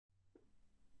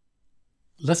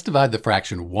Let's divide the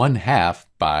fraction 1/2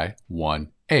 by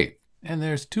 1/8. And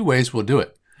there's two ways we'll do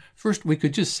it. First, we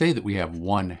could just say that we have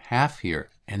 1/2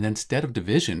 here, and then instead of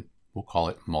division, we'll call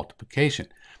it multiplication.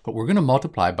 But we're going to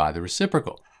multiply by the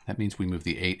reciprocal. That means we move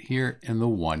the 8 here and the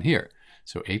 1 here.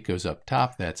 So 8 goes up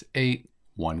top, that's 8.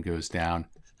 1 goes down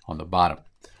on the bottom.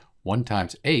 1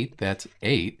 times 8, that's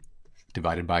 8,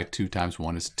 divided by 2 times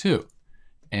 1 is 2.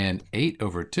 And 8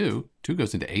 over 2, 2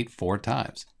 goes into 8 4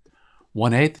 times.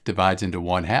 1/8 divides into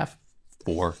 1/2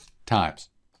 4 times.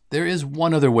 There is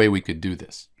one other way we could do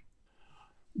this.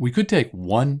 We could take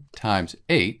 1 times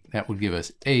 8, that would give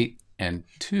us 8, and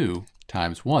 2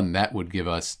 times 1, that would give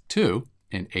us 2,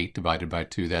 and 8 divided by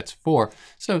 2, that's 4.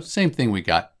 So same thing we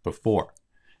got before.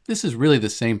 This is really the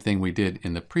same thing we did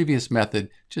in the previous method,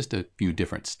 just a few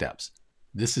different steps.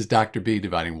 This is Dr. B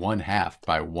dividing 1/2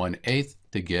 by 1/8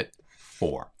 to get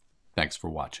 4. Thanks for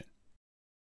watching.